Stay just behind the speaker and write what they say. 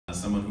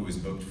someone who was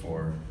booked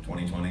for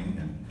 2020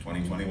 and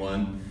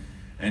 2021.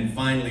 And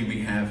finally,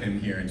 we have him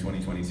here in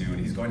 2022,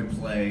 and he's going to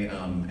play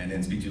and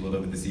then speak to you a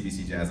little bit with the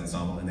CBC Jazz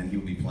Ensemble, and then he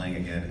will be playing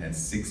again at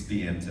 6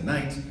 p.m.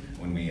 tonight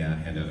when we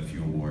hand out a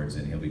few awards,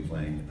 and he'll be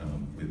playing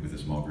with a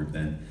small group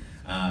then.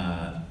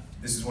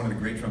 This is one of the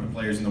great trumpet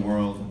players in the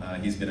world.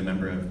 He's been a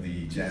member of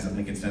the Jazz at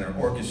Lincoln Center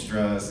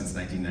Orchestra since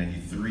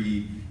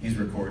 1993. He's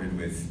recorded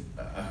with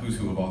a who's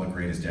who of all the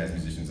greatest jazz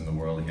musicians in the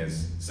world. He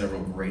has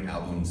several great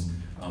albums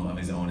of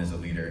his own as a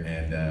leader,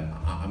 and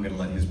I'm going to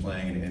let his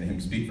playing and him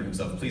speak for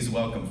himself. Please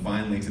welcome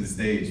finally to the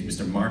stage,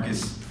 Mr.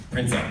 Marcus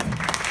Printup.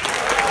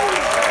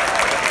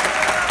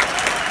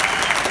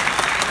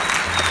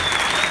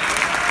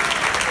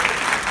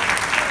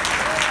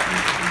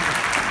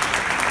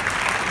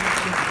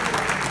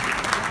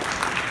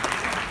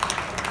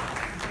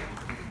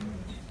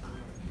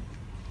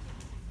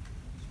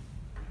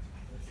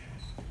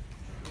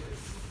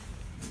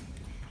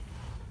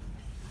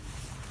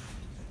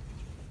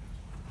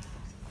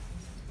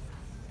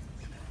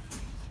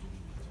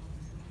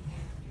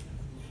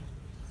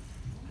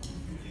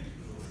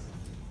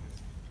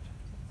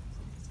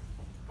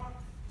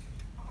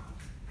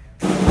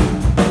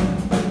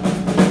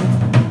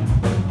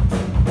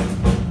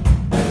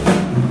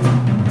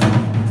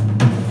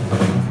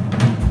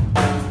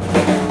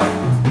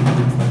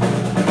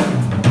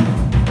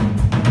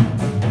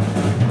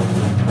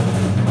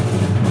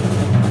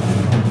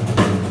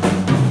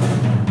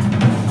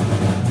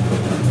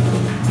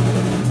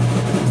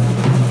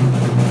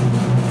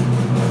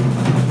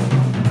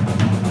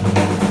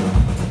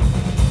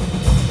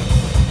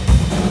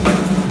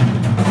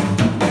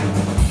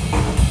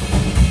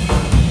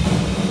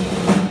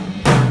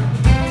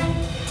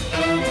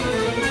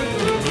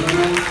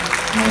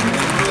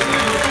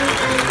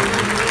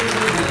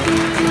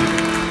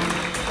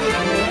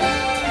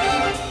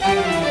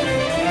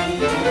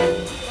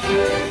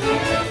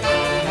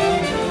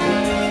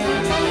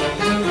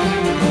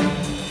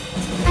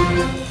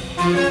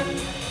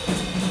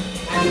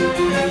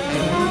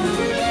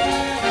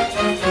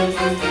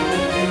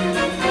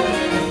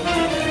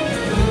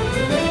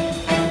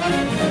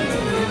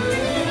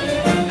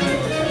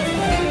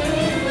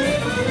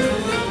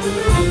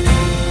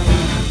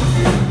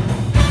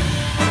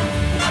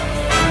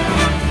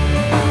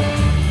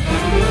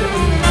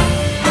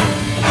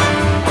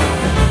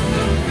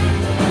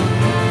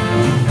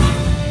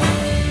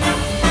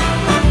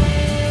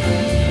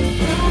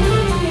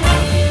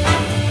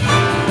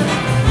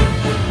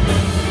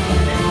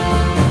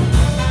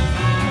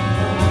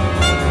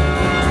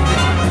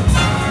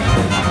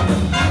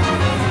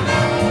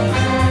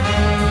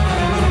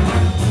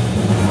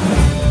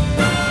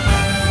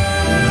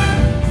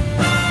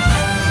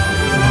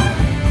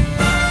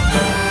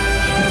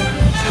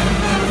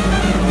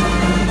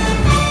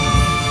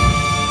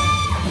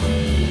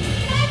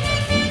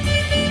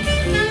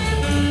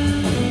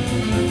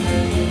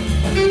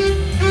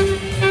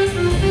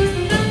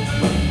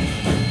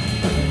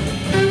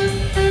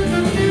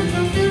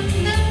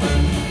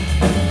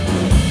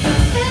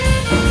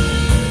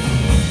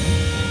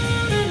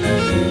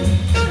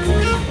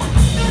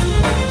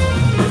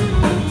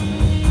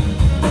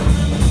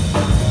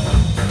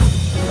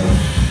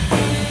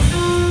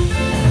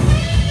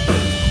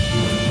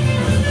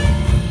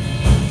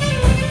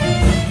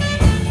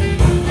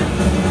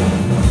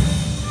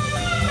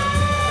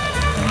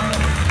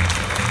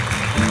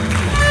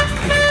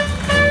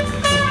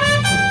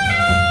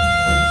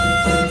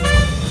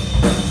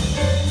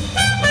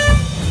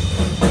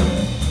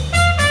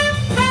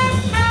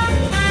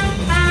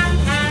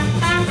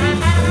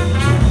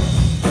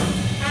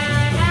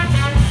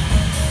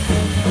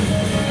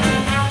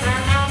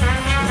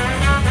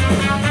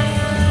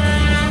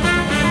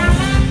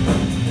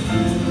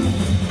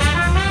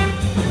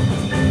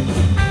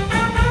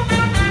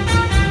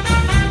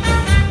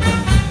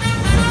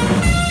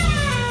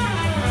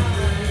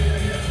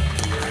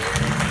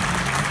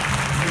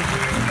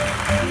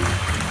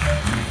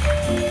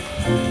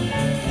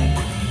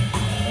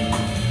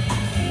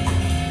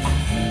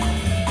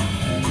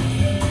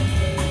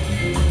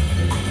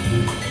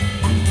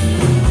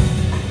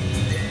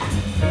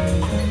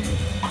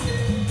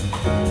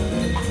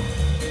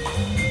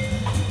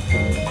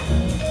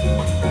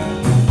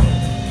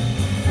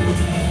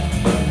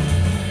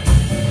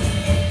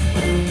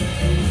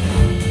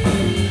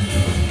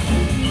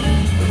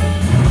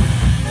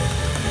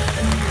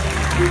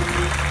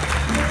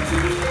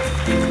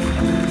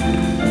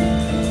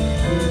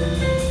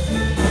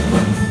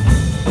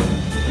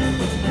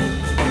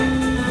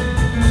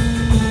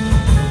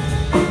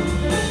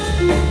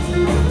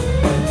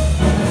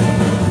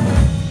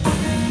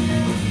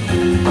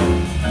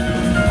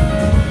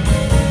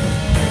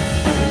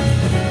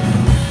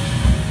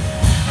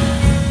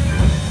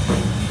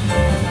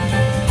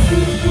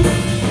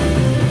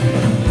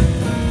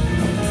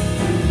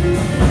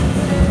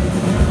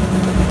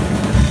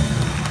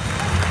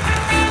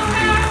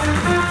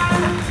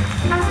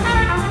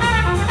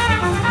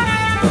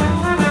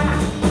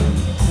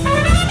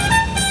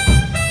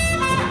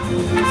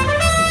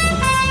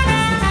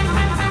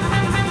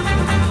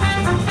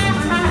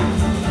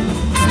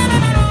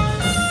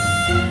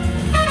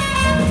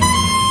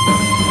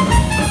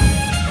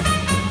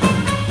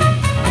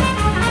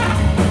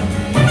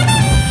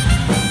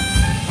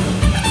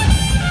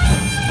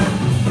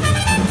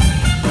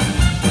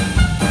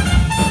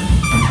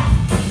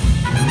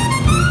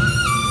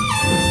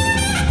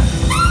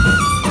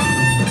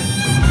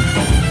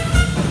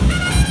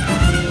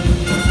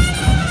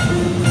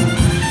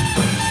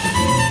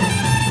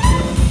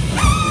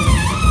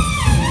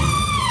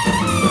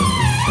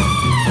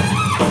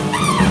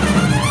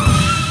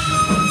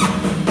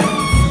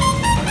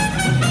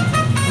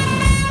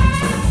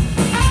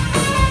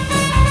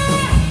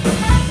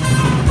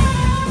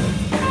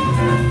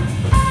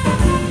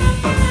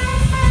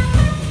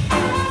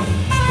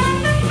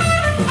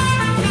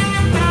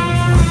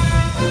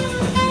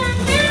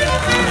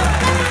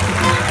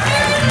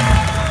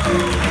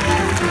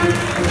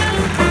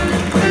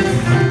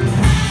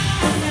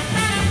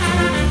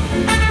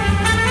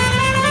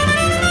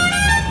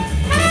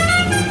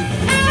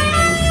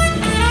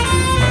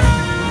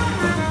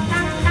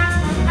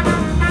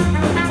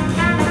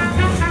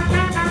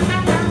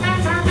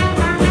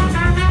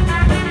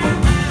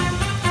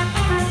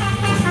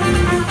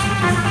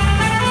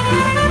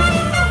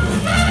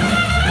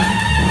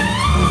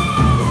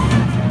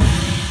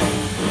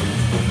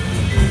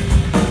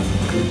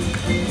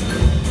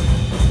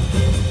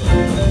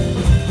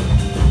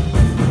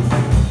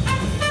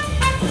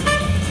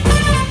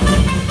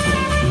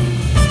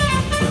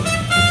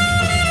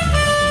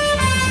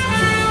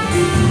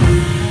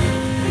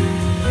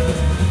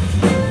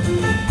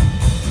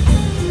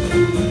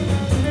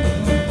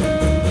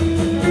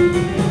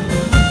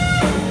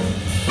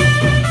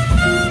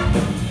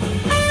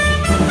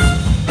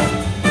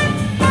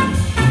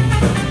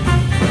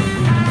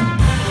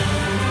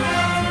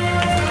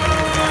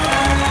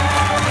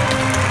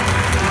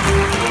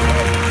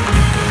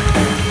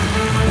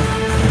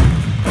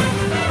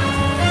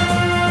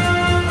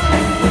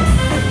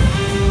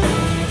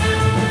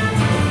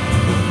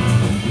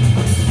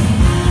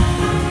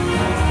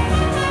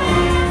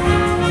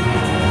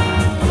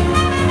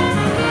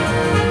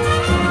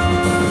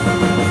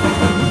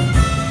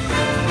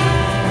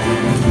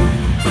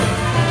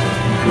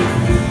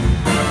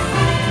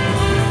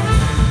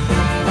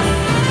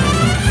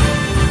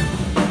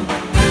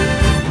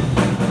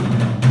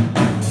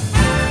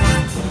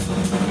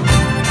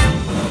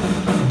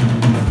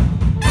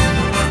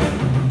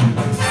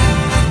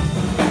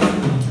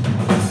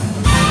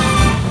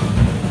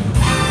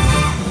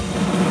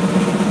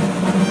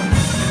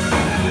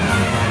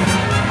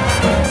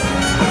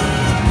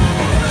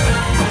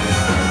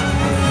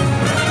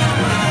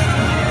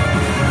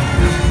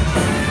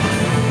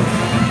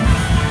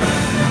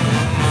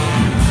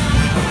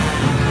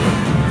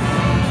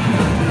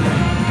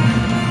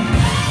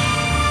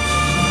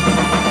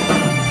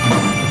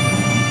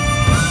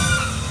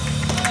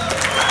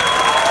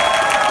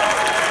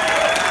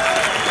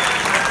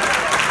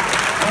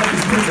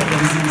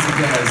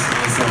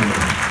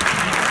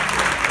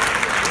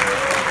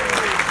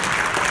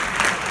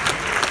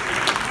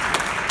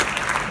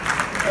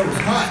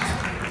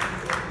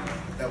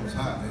 hot. That was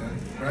hot, man,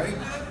 right?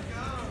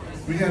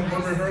 We had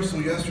one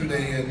rehearsal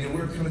yesterday, and we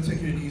were kind of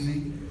taking it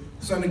easy.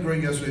 It sounded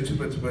great yesterday too,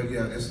 but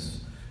yeah,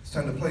 it's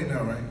time to play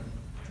now, right?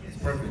 It's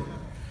perfect.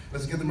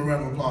 Let's give them a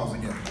round of applause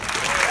again.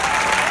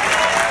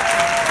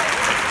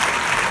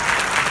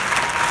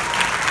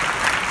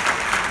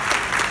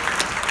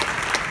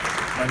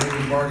 My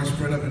name is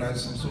Printup, and I'm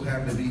so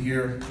happy to be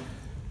here.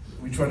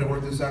 We tried to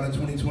work this out in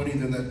 2020,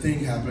 then that thing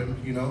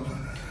happened, you know?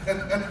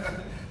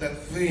 That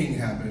thing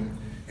happened,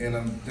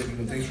 and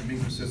thanks for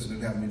being persistent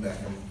and having me back.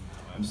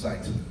 I'm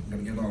psyched. I'm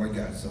gonna give it all I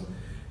got. So,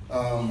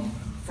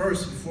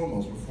 first and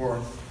foremost,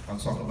 before I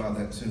talk about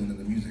that tune and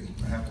the music,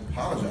 I have to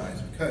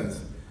apologize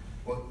because,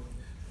 well,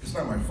 it's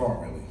not my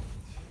fault really,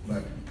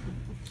 but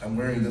I'm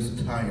wearing this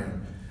attire.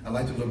 I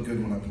like to look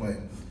good when I play.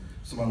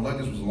 So my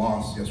luggage was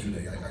lost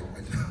yesterday.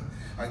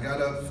 I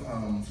got up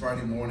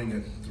Friday morning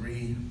at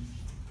 3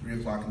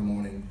 o'clock in the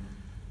morning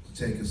to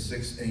take a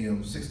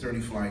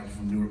 6:30 flight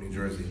from Newark, New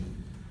Jersey,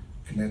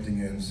 connecting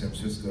in San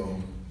Francisco,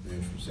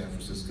 then from San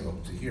Francisco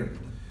to here.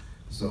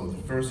 So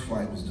the first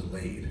flight was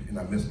delayed, and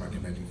I missed my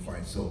connecting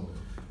flight. So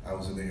I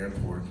was in the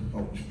airport.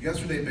 Oh,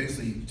 yesterday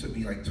basically took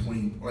me like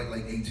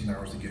 18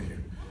 hours to get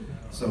here.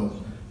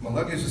 So my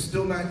luggage is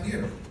still not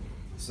here.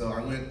 So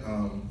I went.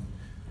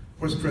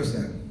 Where's Chris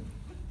at?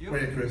 Where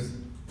at Chris?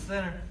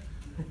 Center.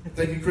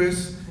 Thank you,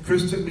 Chris.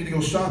 Chris took me to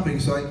go shopping,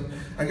 so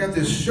I got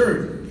this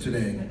shirt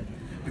today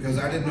because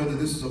I didn't know that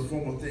this is a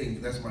formal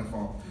thing. That's my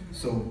fault.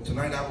 So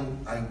tonight I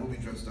will be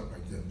dressed up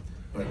like that.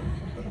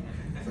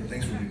 But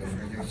thanks for being there.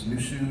 I got some new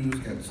shoes,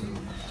 got some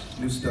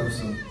new stuff.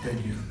 So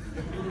thank you.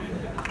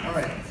 All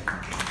right.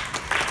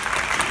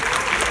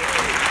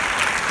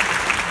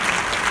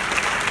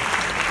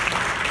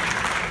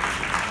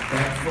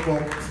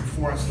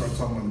 Before I start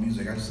talking about the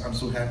music, I'm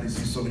so happy to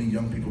see so many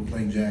young people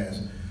playing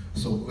jazz.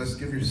 So let's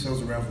give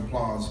yourselves a round of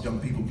applause, young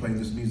people playing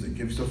this music.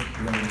 Give yourself a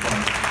round of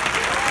applause.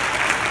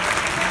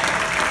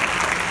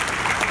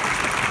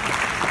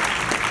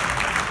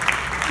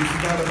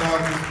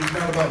 It's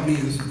not about me.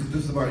 This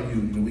is about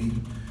you.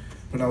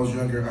 When I was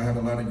younger, I had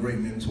a lot of great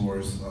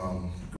mentors.